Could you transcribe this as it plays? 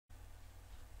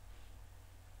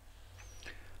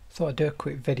Thought I'd do a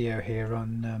quick video here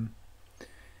on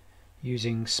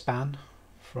using span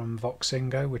from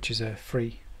Voxingo, which is a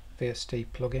free VST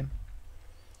plugin,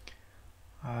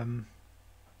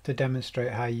 to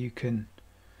demonstrate how you can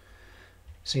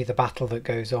see the battle that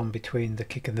goes on between the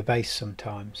kick and the bass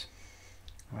sometimes.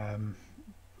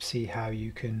 See how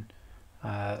you can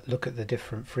look at the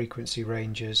different frequency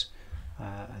ranges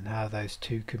and how those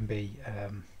two can be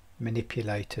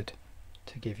manipulated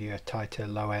to give you a tighter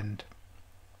low end.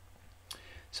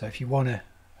 So if you want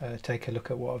to take a look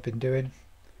at what I've been doing,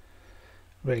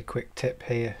 really quick tip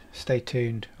here, stay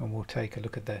tuned and we'll take a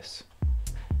look at this.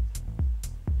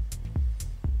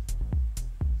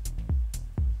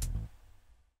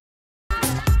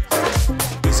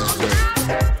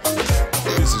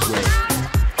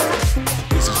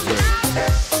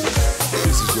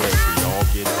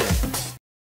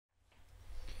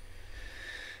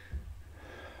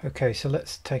 Okay, so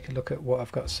let's take a look at what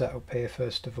I've got set up here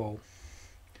first of all.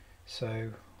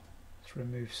 So let's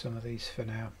remove some of these for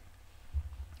now.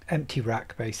 Empty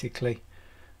rack basically,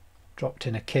 dropped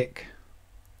in a kick,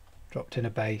 dropped in a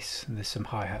bass, and there's some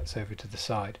hi-hats over to the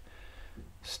side.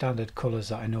 Standard colours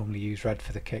that I normally use: red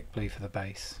for the kick, blue for the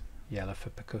bass, yellow for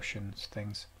percussions,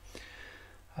 things.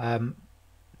 And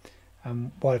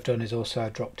what I've done is also I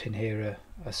dropped in here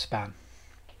a span,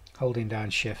 holding down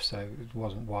shift so it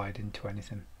wasn't wired into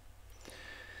anything.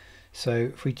 So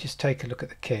if we just take a look at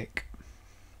the kick,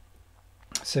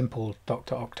 simple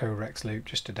Dr. Octo Rex loop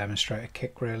just to demonstrate a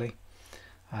kick really.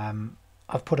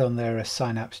 I've put on there a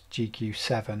Synapse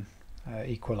GQ7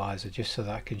 equalizer just so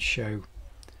that I can show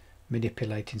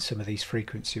manipulating some of these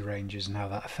frequency ranges and how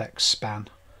that affects span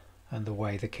and the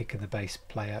way the kick and the bass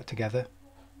play out together.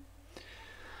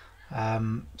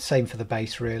 Same for the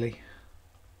bass really.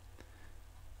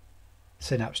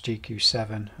 Synapse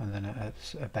GQ7 and then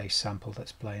a bass sample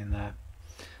that's playing there.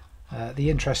 The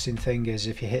interesting thing is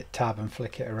if you hit tab and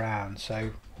flick it around,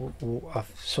 so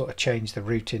I've sort of changed the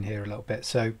routing here a little bit,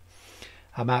 so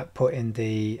I'm outputting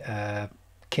the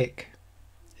kick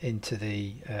into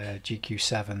the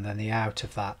GQ7, then the out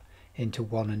of that into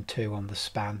 1 and 2 on the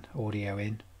span audio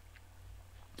in,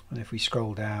 and if we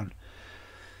scroll down,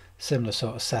 similar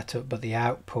sort of setup, but the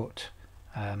output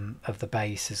of the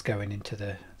bass is going into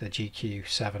the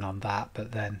GQ7 on that,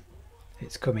 but then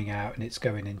it's coming out and it's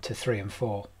going into 3 and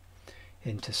 4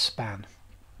 into span.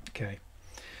 Okay,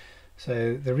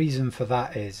 so the reason for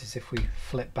that is if we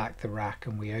flip back the rack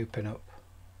and we open up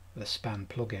the span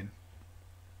plugin,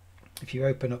 if you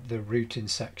open up the routing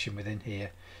section within here,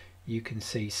 you can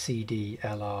see CD,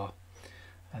 LR,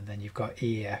 and then you've got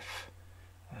EF,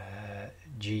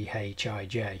 GH,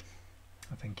 IJ.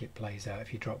 I think it plays out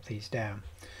if you drop these down.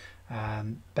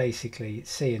 Basically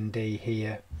C and D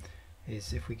here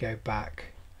is, if we go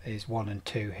back, is 1 and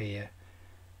 2 here,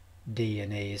 D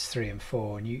and E is 3 and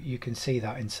 4, and you can see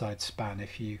that inside span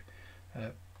if you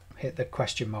hit the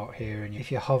question mark here, and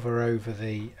if you hover over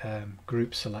the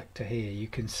group selector here, you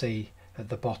can see at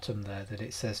the bottom there that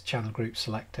it says channel group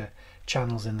selector,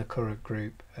 channels in the current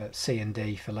group, C and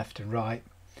D for left and right.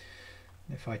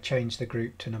 If I change the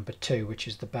group to number 2, which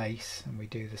is the bass, and we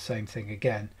do the same thing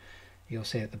again, you'll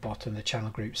see at the bottom the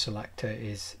channel group selector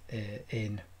is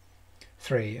in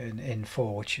 3 and in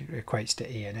 4, which equates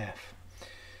to E and F.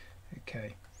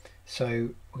 Okay, so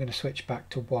we're going to switch back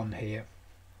to 1 here.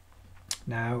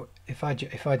 Now if I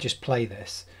just play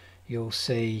this, you'll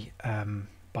see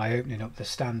by opening up the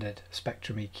standard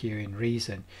Spectrum EQ in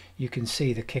Reason, you can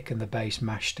see the kick and the bass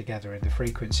mashed together in the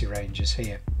frequency ranges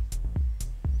here.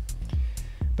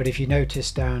 But if you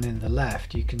notice down in the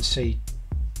left, you can see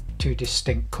 2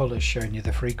 distinct colours showing you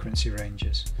the frequency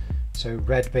ranges. So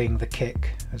red being the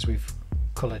kick, as we've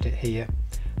coloured it here,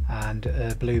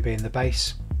 and blue being the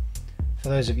bass. For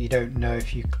those of you who don't know,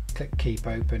 if you click keep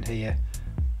open here,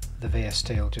 the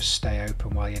VST will just stay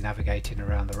open while you're navigating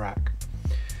around the rack.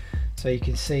 So you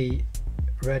can see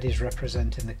red is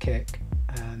representing the kick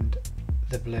and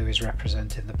the blue is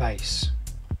representing the bass.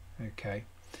 Okay,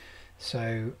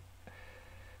 so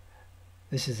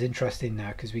this is interesting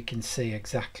now because we can see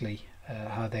exactly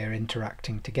how they're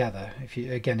interacting together. If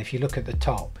you look at the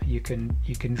top, you can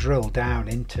drill down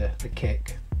into the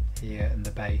kick here and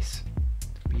the bass,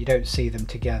 but you don't see them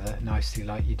together nicely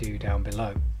like you do down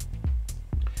below.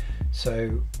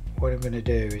 So what I'm going to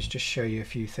do is just show you a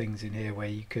few things in here where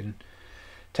you can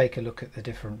take a look at the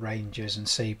different ranges and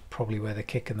see probably where the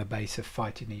kick and the bass are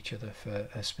fighting each other for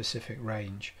a specific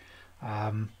range.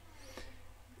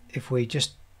 If we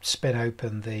just spin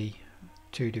open the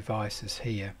 2 devices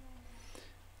here,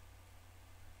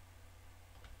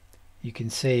 you can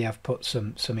see I've put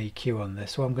some EQ on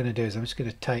this. What I'm going to do is I'm just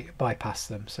going to bypass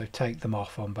them, so take them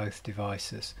off on both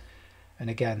devices. And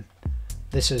again,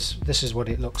 this is what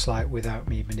it looks like without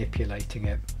me manipulating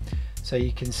it. So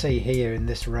you can see here in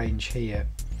this range here,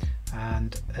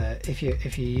 and if you're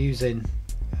using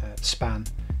span,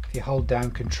 if you hold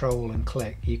down Control and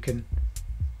click, you can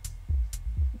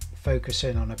focus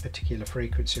in on a particular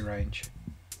frequency range,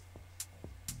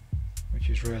 which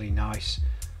is really nice.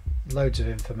 Loads of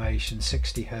information,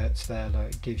 60 Hertz there,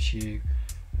 like it gives you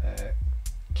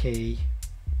key,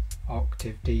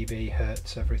 octave, dB,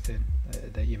 hertz, everything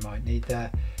that you might need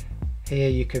there. Here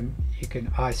you can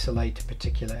isolate a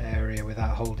particular area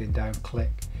without holding down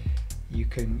click. You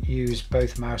can use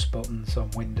both mouse buttons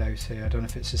on Windows here. I don't know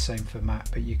if it's the same for Mac,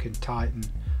 but you can tighten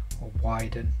or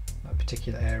widen that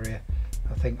particular area.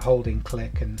 I think holding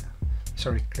click and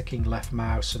clicking left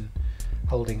mouse and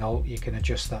holding Alt, you can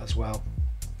adjust that as well.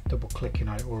 Double clicking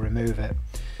on it will remove it.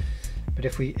 But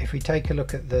if we take a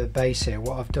look at the bass here,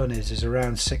 what I've done is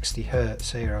around 60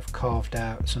 Hertz here. I've carved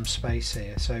out some space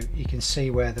here, so you can see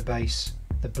where the bass,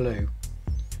 the blue,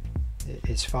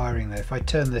 is firing there. If I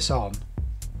turn this on,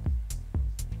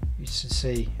 you can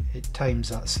see it tames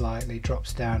that slightly,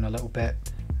 drops down a little bit,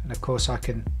 and of course I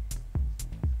can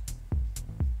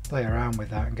play around with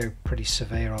that and go pretty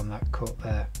severe on that cut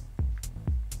there,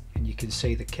 and you can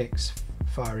see the kicks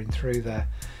firing through there.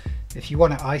 If you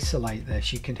want to isolate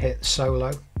this, you can hit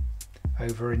solo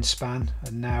over in span,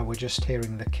 and now we're just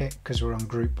hearing the kick because we're on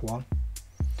group 1.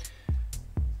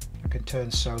 I can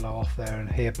turn solo off there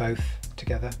and hear both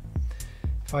together.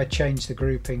 If I change the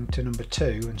grouping to number 2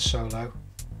 and solo,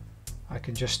 I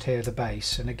can just hear the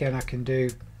bass, and again I can do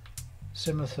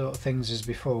similar sort of things as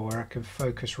before, where I can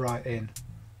focus right in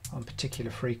on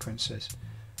particular frequencies,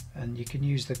 and you can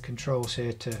use the controls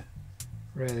here to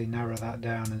really narrow that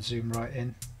down and zoom right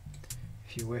in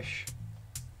if you wish.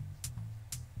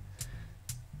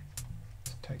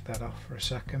 Take that off for a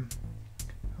second,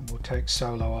 and we'll take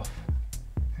solo off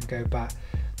and go back.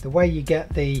 The way you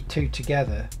get the two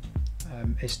together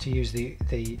is to use the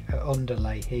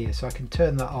underlay here, so I can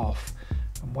turn that off,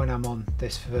 and when I'm on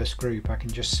this first group I can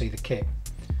just see the kick.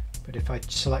 But if I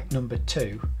select number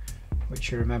 2,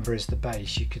 which you remember is the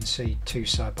bass, you can see 2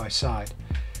 side by side.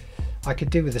 I could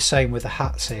do the same with the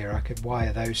hats here. I could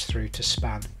wire those through to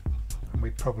span, and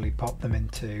we'd probably pop them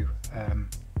into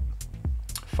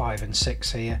 5 and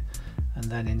 6 here, and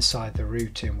then inside the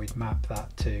routing we'd map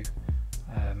that to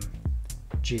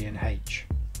G and H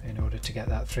in order to get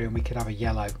that through, and we could have a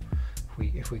yellow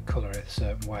if we colour it a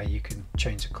certain way. You can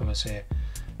change the colours here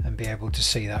and be able to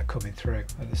see that coming through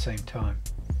at the same time.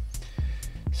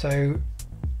 So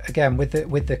again, with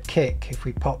the kick, if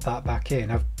we pop that back in,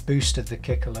 I've boosted the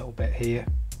kick a little bit here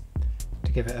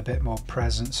to give it a bit more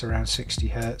presence around 60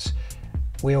 Hertz.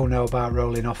 We all know about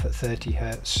rolling off at 30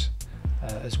 Hertz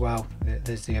as well.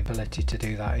 There's the ability to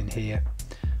do that in here,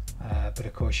 but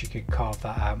of course you could carve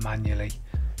that out manually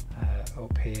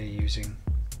up here using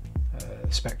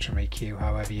Spectrum EQ,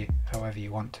 however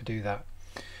you want to do that.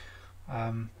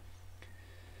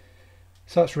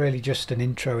 So that's really just an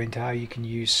intro into how you can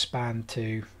use span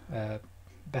to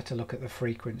better look at the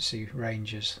frequency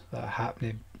ranges that are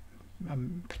happening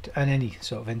on any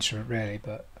sort of instrument really,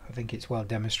 but I think it's well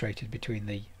demonstrated between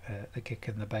the kick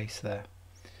and the bass there.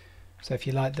 So if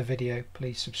you like the video,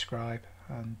 please subscribe,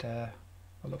 and I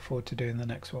look forward to doing the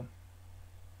next one.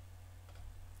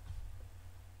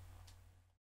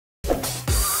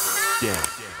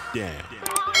 Yeah.